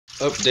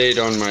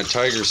Update on my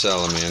Tiger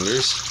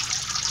Salamanders.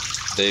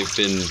 They've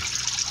been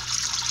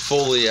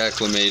fully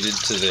acclimated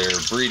to their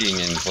breeding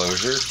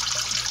enclosure,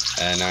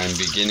 and I'm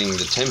beginning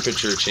the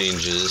temperature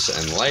changes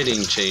and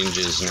lighting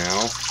changes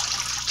now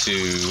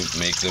to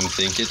make them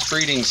think it's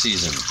breeding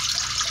season.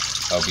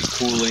 I'll be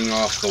cooling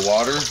off the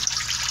water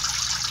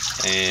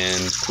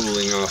and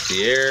cooling off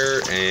the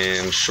air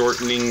and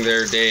shortening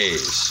their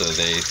days so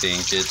they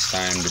think it's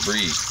time to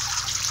breed.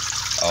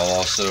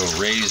 I'll also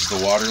raise the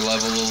water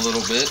level a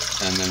little bit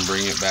and then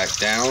bring it back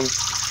down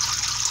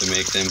to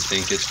make them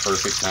think it's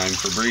perfect time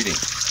for breeding.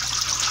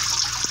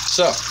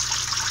 So,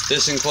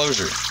 this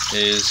enclosure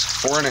is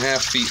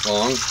 4.5 feet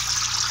long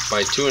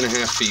by 2.5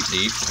 feet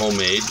deep,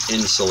 homemade,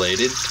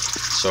 insulated,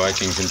 so I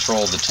can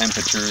control the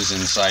temperatures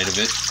inside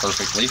of it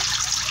perfectly.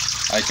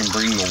 I can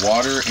bring the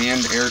water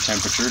and air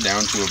temperature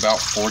down to about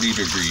 40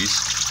 degrees,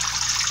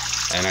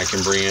 and I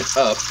can bring it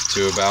up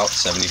to about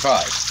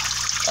 75.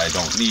 I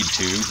don't need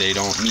to. They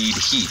don't need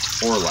heat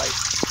or light.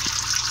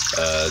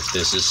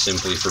 This is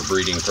simply for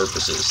breeding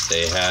purposes.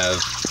 They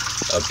have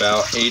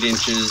about 8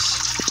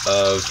 inches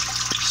of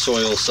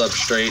soil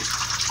substrate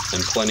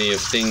and plenty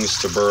of things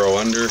to burrow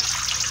under,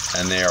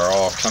 and they are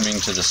all coming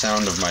to the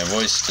sound of my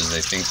voice because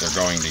they think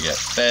they're going to get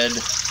fed,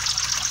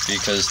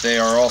 because they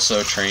are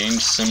also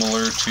trained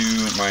similar to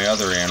my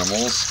other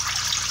animals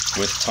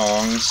with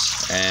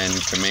tongs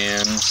and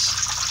commands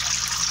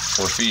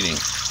for feeding.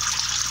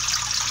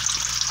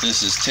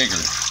 This is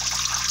Tigger.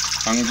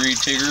 Hungry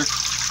Tigger.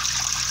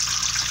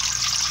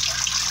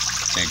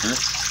 Tigger.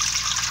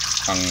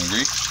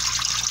 Hungry.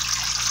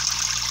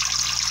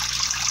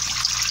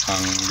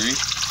 Hungry.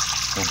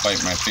 He'll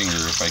bite my finger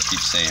if I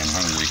keep saying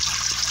hungry.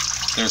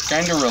 They're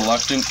kind of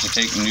reluctant to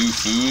take new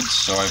foods,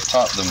 so I've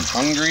taught them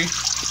hungry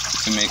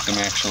to make them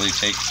actually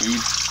take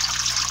food.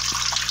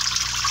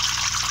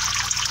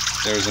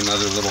 There's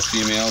another little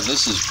female.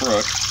 This is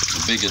Brooke,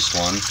 the biggest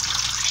one.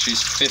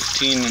 She's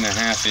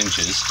 15.5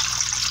 inches.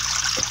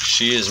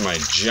 She is my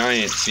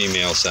giant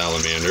female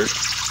salamander.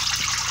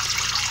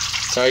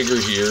 Tiger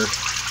here,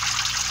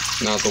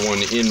 not the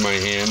one in my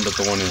hand, but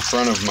the one in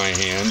front of my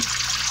hand,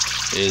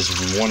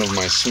 is one of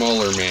my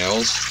smaller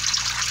males.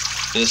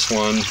 This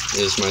one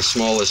is my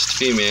smallest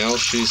female.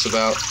 She's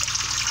about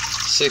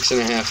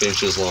 6.5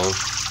 inches long.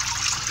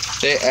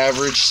 They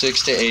average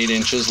 6 to 8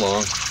 inches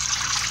long,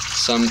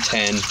 some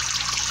 10.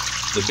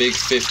 The big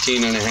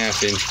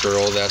 15.5 inch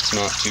girl, that's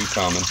not too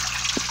common.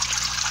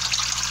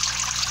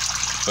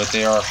 But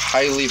they are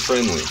highly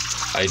friendly.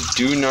 I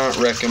do not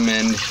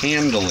recommend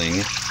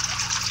handling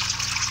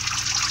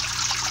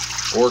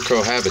or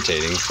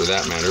cohabitating for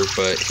that matter,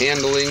 but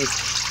handling,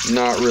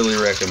 not really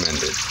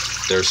recommended.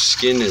 Their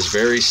skin is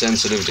very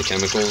sensitive to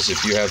chemicals.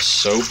 If you have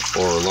soap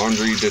or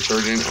laundry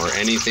detergent or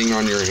anything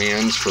on your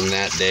hands from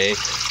that day,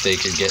 they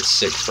could get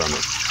sick from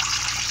it.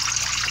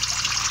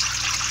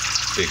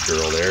 Big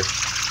girl there.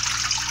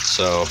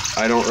 So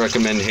I don't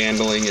recommend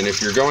handling, and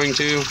if you're going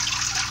to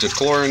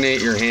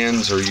dechlorinate your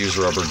hands or use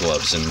rubber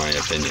gloves, in my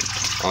opinion,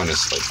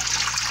 honestly.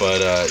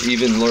 But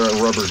even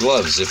rubber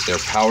gloves, if they're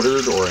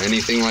powdered or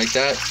anything like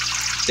that,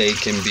 they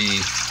can be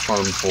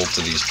harmful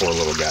to these poor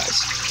little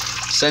guys.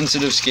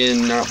 Sensitive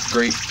skin, not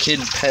great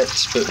kid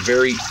pets, but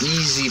very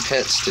easy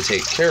pets to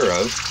take care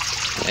of,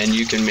 and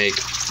you can make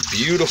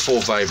beautiful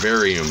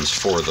vivariums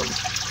for them.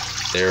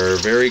 They're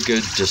a very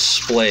good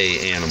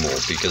display animal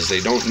because they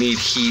don't need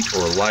heat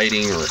or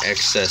lighting or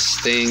excess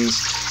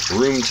things.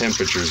 Room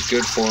temperature is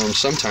good for them.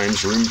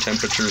 Sometimes room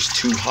temperature is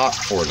too hot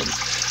for them.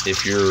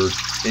 If your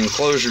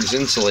enclosure is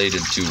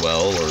insulated too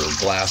well, or a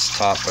glass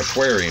top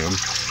aquarium,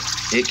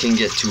 it can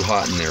get too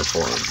hot in there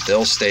for them.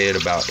 They'll stay at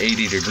about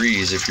 80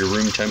 degrees if your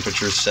room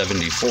temperature is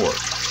 74.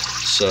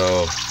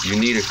 So you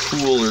need a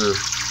cooler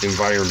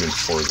environment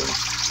for them.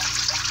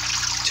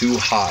 Too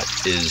hot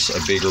is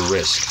a bigger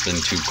risk than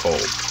too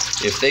cold.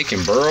 If they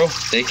can burrow,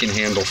 they can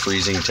handle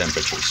freezing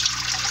temperatures.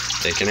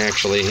 They can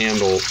actually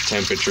handle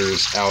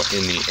temperatures out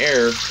in the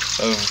air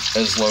of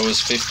as low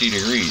as 50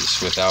 degrees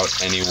without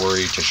any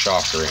worry to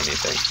shock or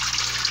anything.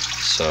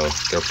 So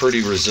they're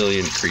pretty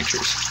resilient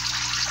creatures.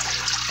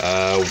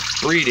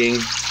 Breeding,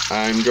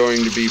 I'm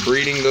going to be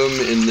breeding them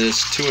in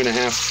this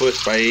 2.5 foot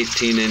by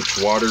 18 inch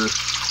water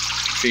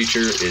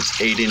feature. It's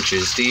 8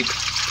 inches deep.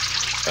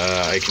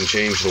 I can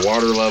change the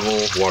water level,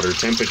 water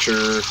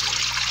temperature,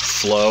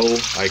 flow.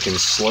 I can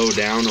slow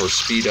down or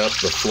speed up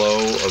the flow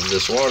of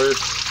this water.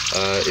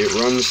 It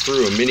runs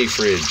through a mini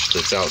fridge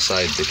that's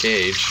outside the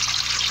cage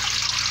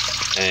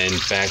and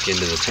back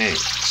into the tank,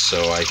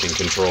 so I can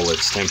control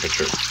its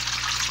temperature.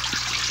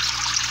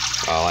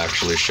 I'll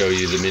actually show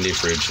you the mini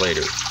fridge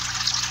later.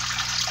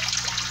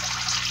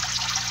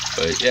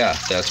 But yeah,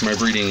 that's my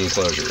breeding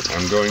enclosure.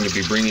 I'm going to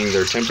be bringing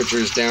their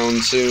temperatures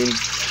down soon,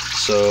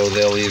 so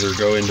they'll either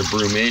go into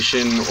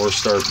brumation or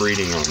start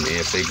breeding on me.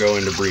 If they go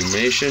into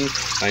brumation,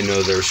 I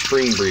know they're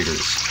spring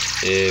breeders.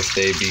 If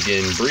they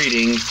begin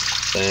breeding,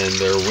 then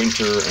they're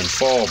winter and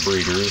fall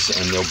breeders,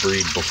 and they'll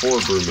breed before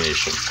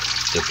brumation.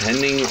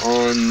 Depending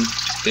on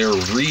their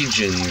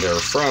region they're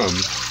from,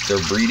 their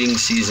breeding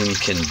season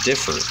can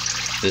differ.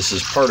 This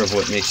is part of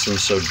what makes them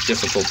so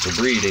difficult to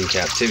breed in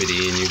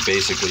captivity, and you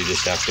basically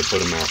just have to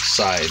put them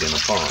outside in a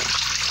pond.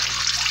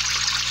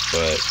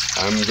 But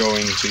I'm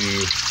going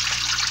to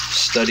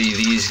study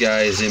these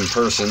guys in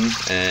person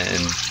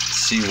and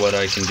see what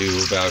I can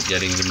do about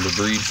getting them to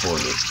breed for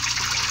me.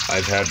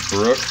 I've had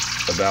Brooke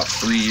about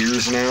 3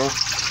 years now,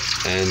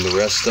 and the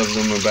rest of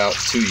them about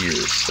 2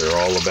 years. They're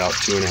all about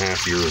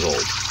 2.5 years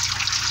old.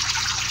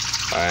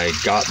 I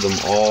got them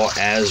all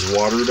as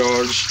water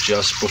dogs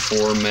just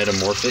before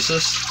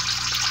metamorphosis.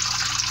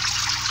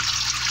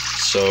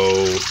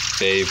 So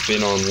they've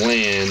been on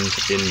land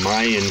in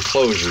my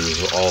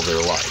enclosures all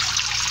their life.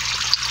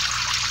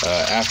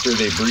 After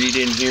they breed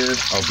in here,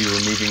 I'll be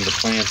removing the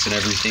plants and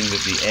everything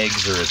that the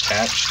eggs are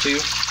attached to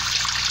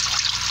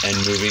and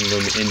moving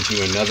them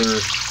into another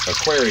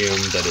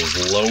aquarium that is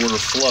lower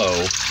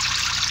flow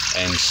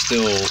and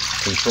still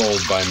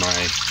controlled by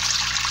my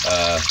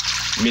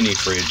mini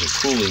fridge, a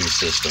cooling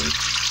system,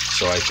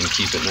 so I can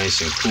keep it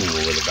nice and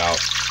cool at about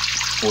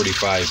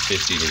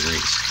 45-50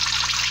 degrees.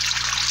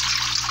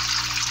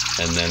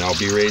 And then I'll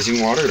be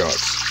raising water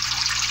dogs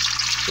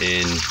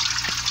in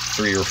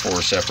 3 or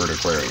 4 separate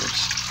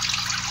aquariums.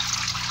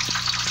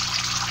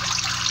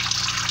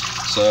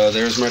 So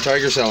there's my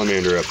Tiger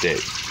Salamander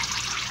update.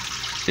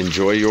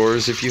 Enjoy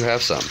yours if you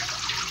have some.